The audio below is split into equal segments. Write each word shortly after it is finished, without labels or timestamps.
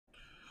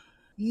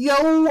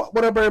Yo,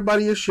 what up,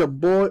 everybody? It's your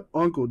boy,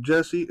 Uncle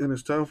Jesse, and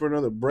it's time for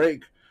another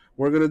break.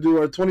 We're going to do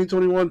our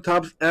 2021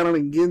 Topps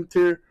Allen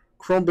Ginter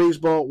Chrome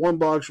Baseball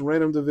 1-box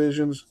random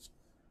divisions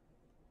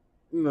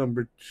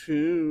number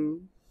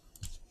 2.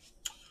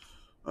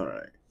 All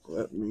right,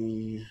 let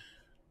me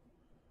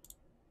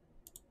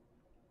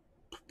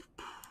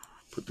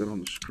put that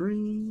on the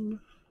screen.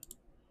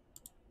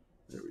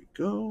 There we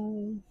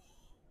go.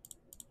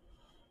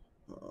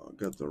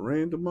 Got the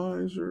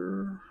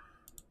randomizer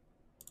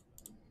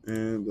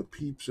and the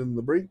peeps in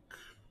the break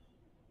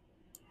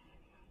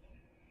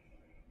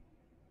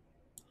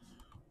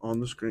on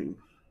the screen.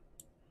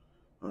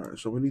 All right,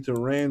 so we need to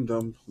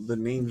random the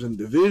names and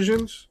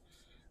divisions,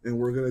 and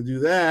we're going to do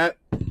that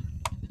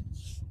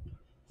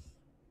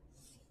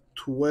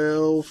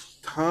 12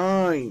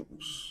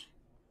 times.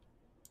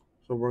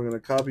 So we're going to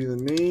copy the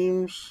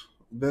names,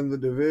 then the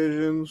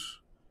divisions,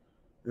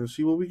 and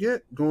see what we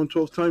get. Going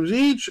 12 times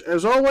each,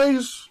 as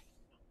always.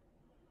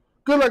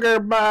 Good luck,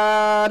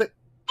 everybody.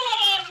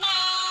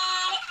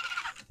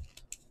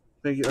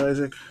 Thank you,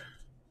 Isaac.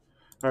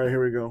 All right,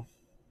 here we go.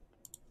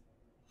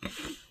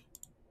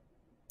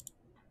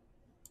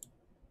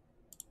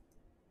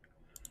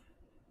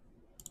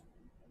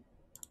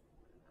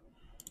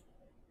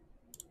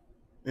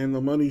 And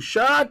the money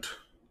shot,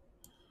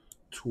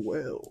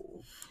 12.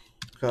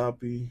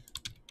 Copy,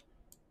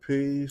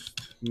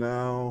 paste.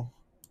 Now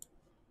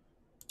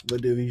the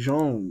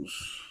divisions,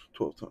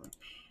 12 times.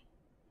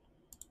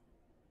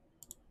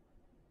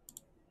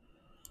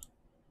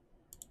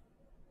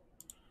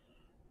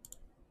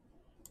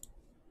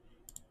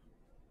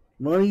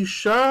 Money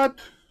shot,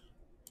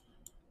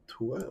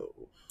 12. All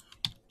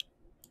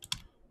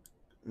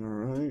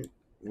right,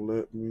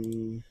 let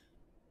me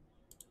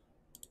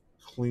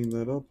clean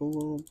that up a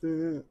little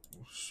bit,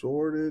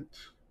 sort it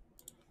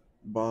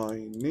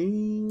by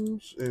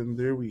names, and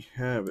there we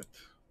have it.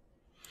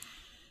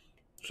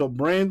 So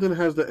Brandon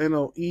has the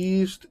NL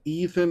East,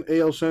 Ethan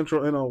AL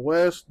Central, NL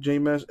West,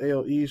 James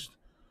AL East,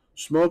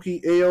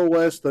 Smokey AL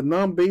West, the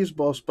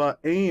non-baseball spot,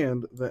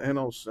 and the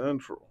NL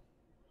Central.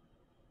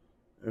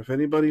 If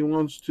anybody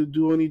wants to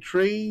do any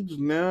trades,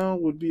 now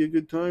would be a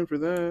good time for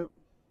that.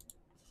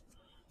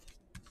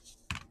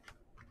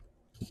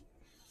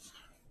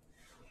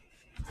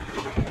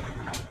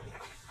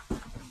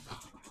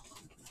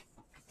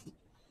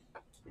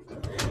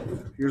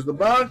 Here's the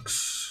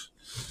box.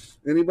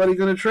 Anybody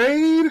gonna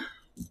trade?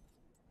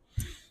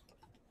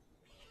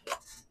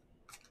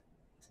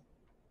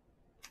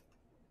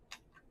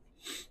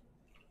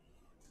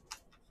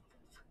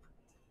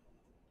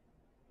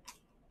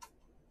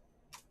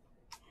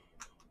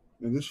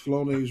 And this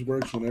Flonase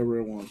works whenever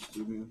it wants to,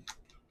 man.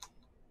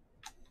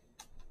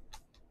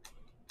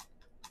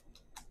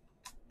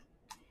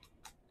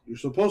 You're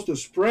supposed to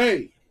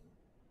spray.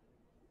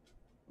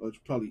 Oh, it's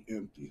probably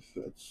empty.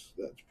 That's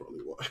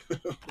probably why.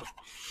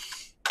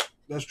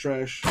 That's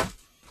trash.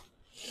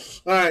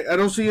 All right, I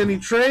don't see any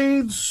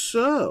trades,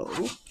 so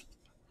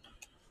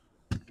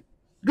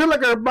good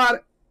luck, everybody.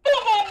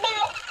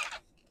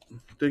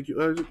 Thank you,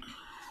 Isaac.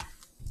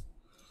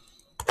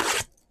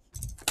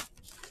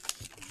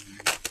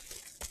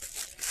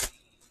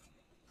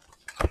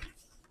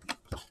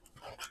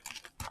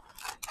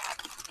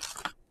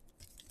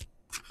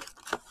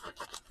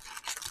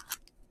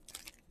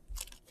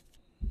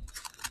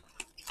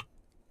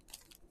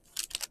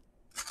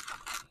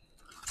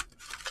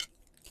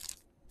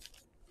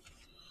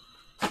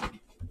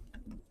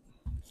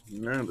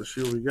 All right, let's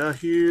see what we got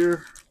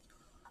here.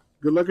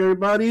 Good luck,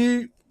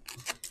 everybody.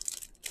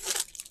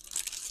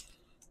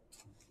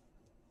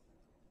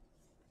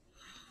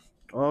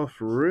 Off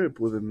rip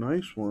with a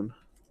nice one.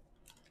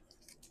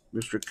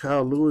 Mr.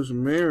 Kyle Lewis,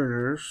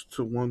 Mariners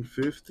to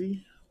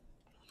 150.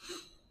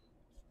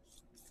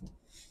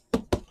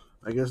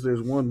 I guess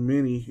there's one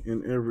mini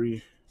in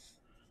every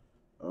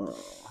in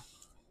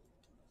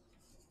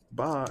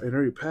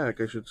every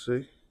pack, I should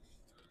say.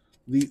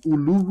 The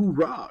Uluru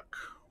Rock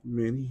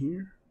mini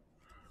here.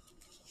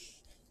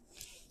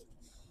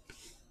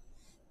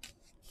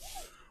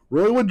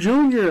 Roy Wood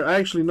Jr. I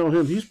actually know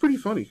him. He's pretty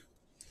funny.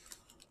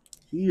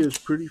 He is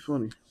pretty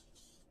funny.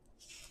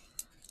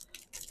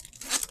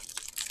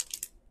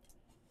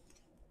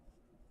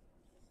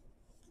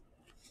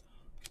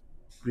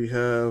 We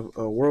have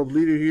a world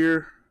leader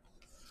here,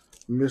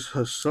 Miss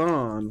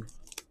Hassan,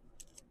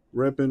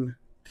 repping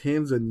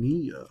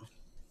Tanzania.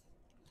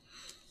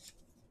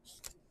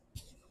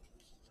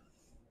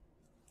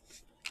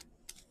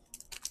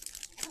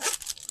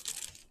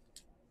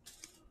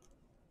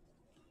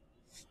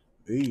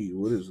 Hey,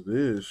 what is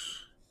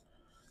this?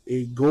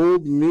 A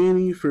gold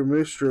mini for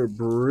Mr.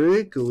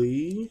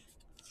 Brickley.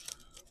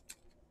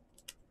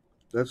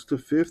 That's to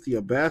 50,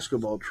 a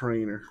basketball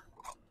trainer.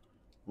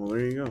 Well,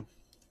 there you go.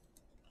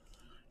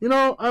 You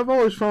know, I've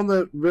always found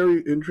that very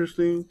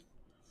interesting.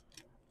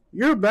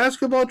 You're a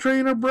basketball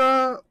trainer,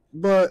 bruh,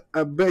 but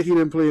I bet he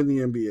didn't play in the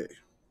NBA.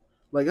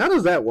 Like, how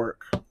does that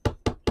work?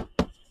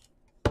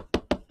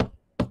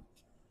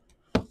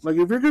 Like,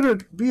 if you're going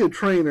to be a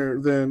trainer,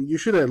 then you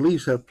should at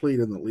least have played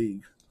in the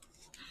league.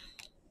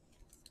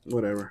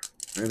 Whatever.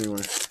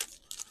 Anyway.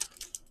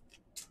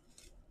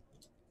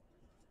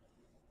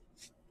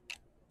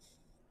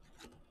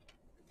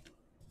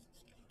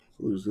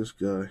 Who's this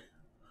guy?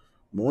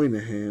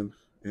 Moynihan,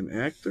 an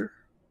actor?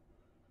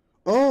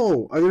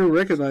 Oh, I didn't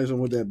recognize him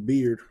with that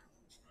beard.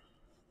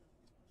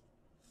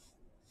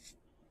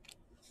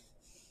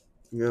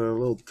 You got a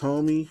little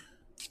Tommy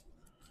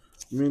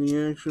mini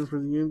action for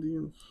the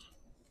Indians.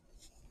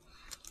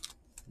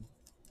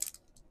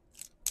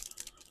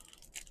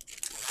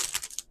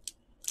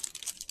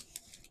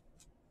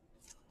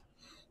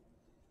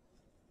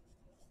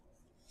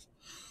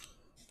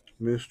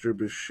 Mr.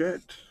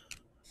 Bichette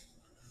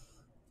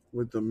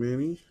with the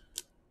mini.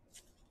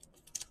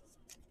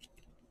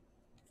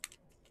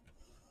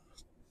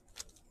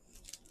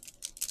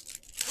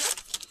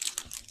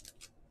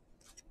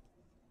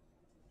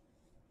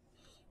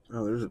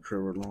 Oh, there's a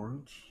Trevor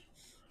Lawrence.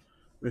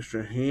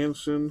 Mr.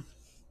 Hanson.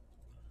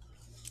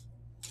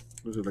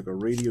 Was it like a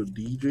radio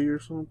DJ or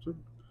something?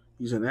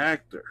 He's an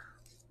actor.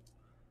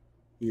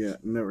 Yeah,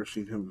 never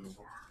seen him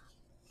before.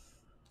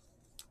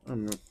 I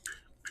don't know.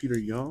 Peter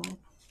Young.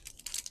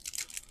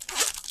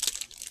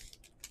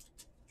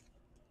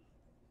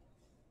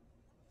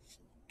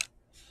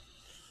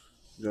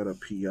 Got a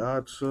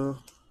Piazza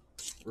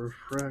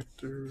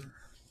refractor.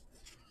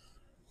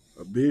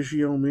 A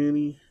Biggio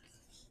mini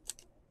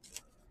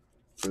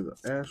for the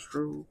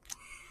Astros.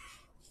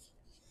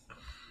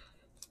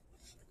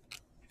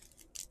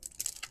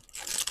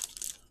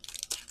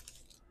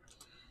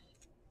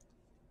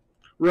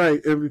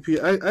 Right,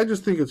 MVP. I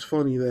just think it's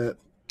funny that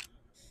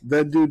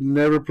that dude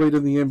never played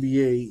in the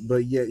NBA,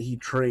 but yet he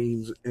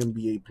trains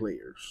NBA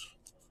players.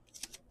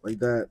 Like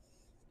that.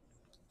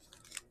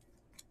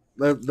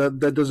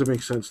 That doesn't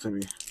make sense to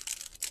me.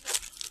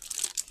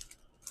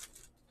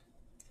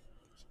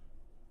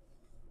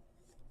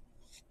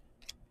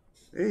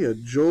 Hey, a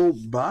Joe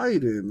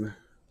Biden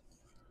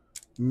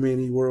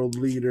mini world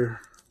leader.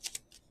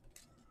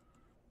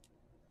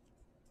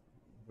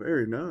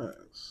 Very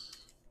nice.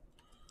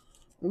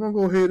 I'm gonna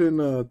go ahead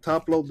and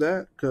top load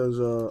that because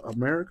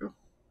America.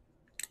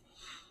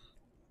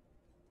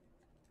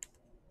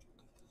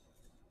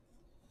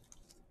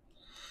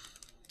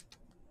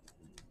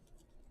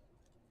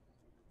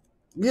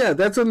 Yeah,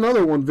 that's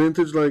another one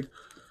vintage. Like,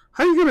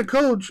 how you gonna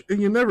coach and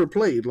you never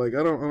played? Like,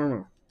 I don't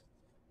know.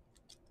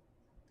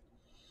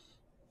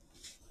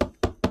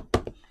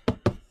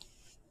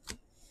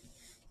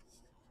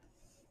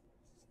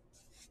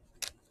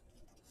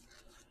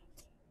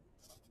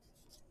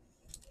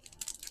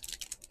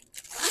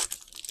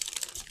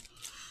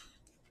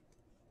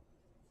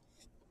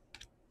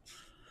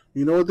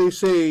 You know what they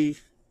say?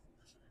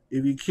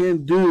 If you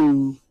can't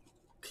do,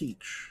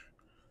 teach.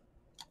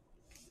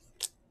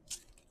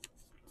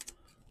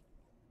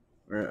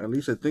 Or at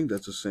least I think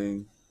that's a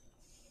saying.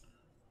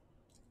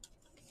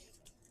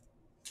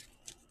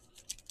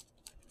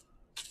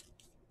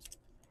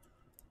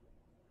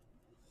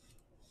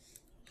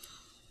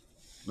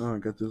 Now I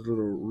got this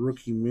little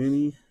rookie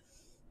mini.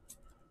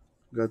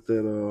 Got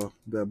that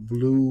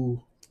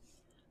blue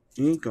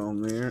ink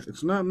on there.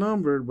 It's not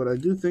numbered, but I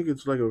do think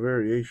it's like a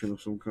variation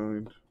of some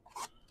kind.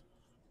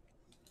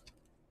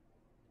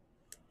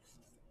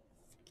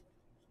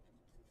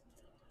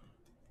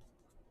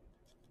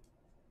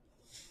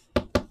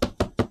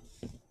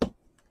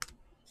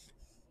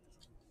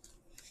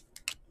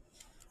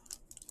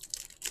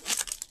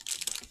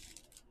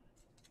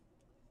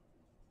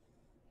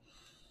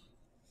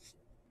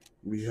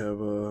 We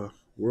have a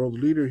world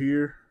leader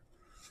here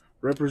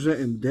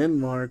representing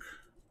Denmark,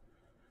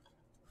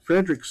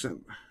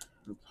 Fredrickson.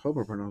 I hope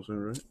I pronounced that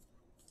right.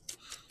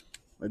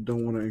 I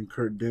don't want to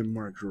incur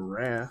Denmark's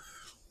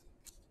wrath.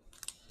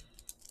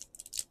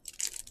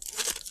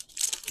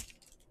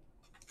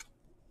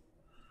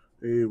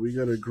 Hey, we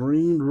got a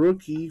green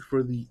rookie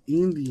for the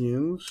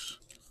Indians.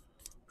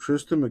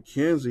 Tristan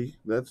McKenzie.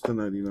 That's the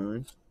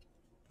 99.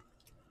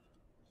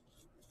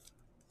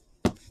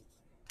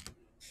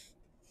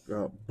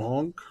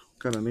 Bonk. What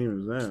kind of name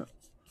is that?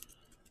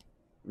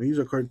 He's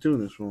a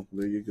cartoonist. Well,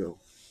 there you go.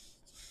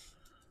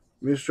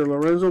 Mr.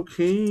 Lorenzo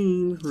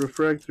Kane.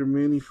 Refractor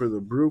mini for the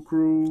Brew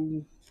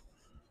Crew.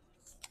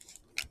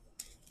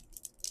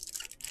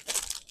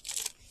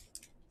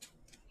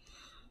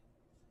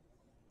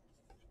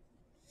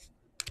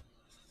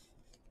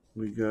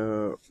 We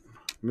got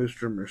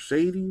Mr.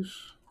 Mercedes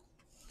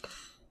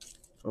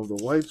of the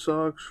White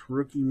Sox.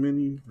 Rookie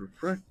mini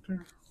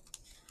refractor.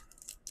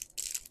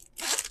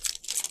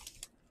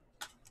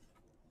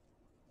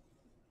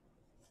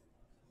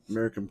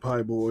 American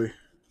Pie Boy.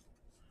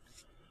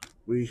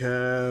 We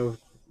have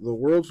the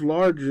world's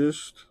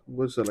largest,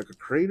 what's that, like a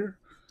crater?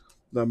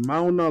 The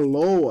Mauna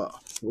Loa.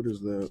 What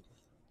is that?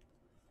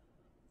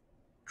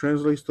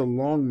 Translates to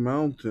Long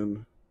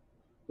Mountain.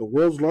 The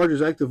world's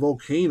largest active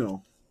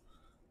volcano.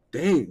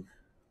 Dang.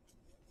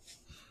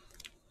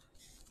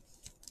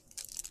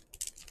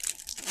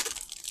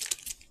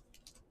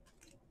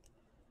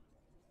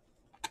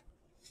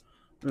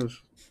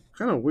 It's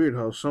kind of weird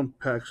how some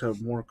packs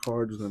have more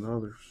cards than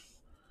others.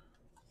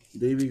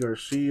 Davy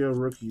Garcia,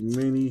 rookie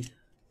mini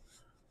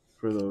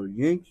for the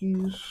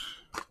Yankees.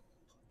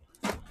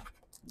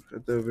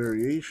 Got that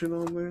variation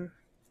on there.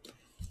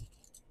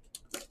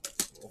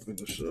 Open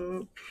this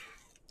up.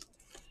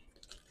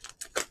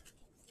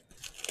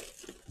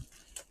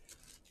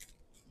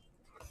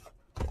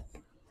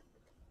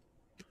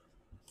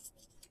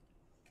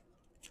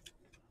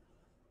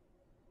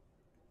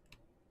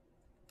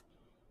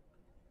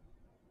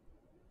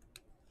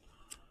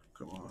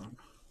 Come on.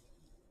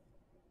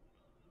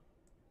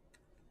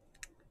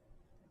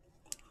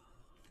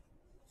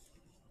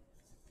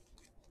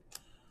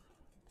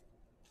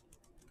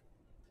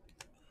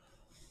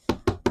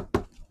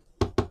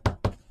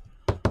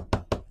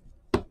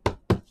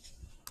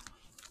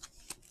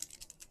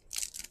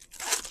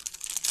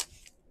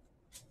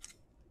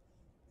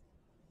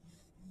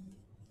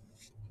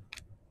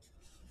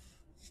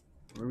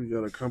 We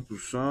got a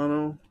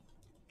Campusano,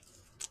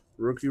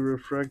 rookie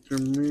refractor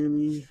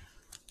mini.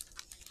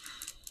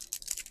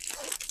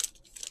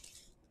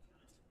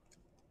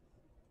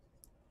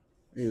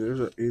 Hey, there's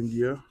an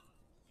India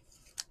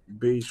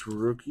base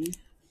rookie.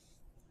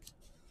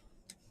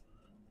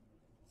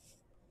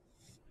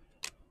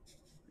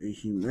 A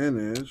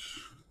Jimenez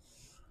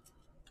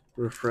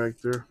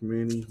refractor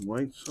mini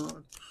White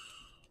Sox.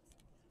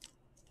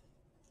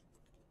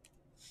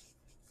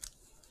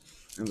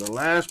 And the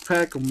last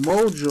pack of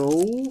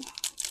Mojo.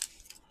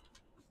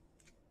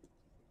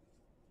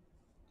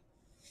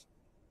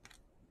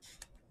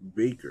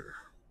 Baker,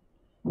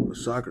 the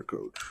soccer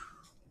coach.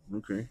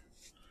 Okay.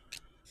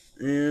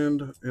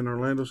 And an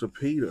Orlando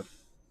Cepeda.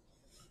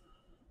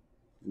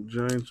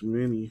 Giants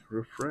mini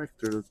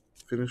refractor to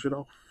finish it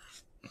off.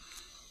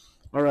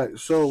 All right,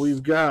 so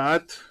we've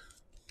got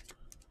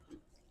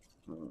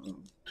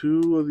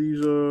two of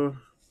these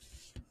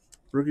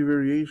rookie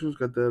variations.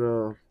 Got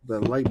that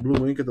light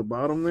blue ink at the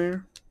bottom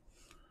there.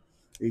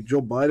 A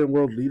Joe Biden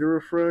World Leader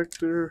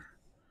refractor.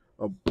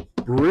 A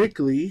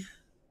Brickley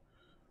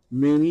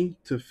mini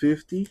to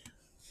 50.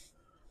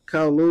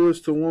 Kyle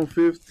Lewis to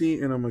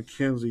 150. And a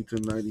McKenzie to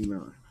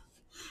 99.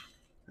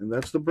 And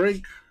that's the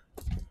break.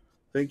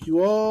 Thank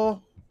you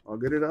all. I'll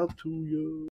get it out to you.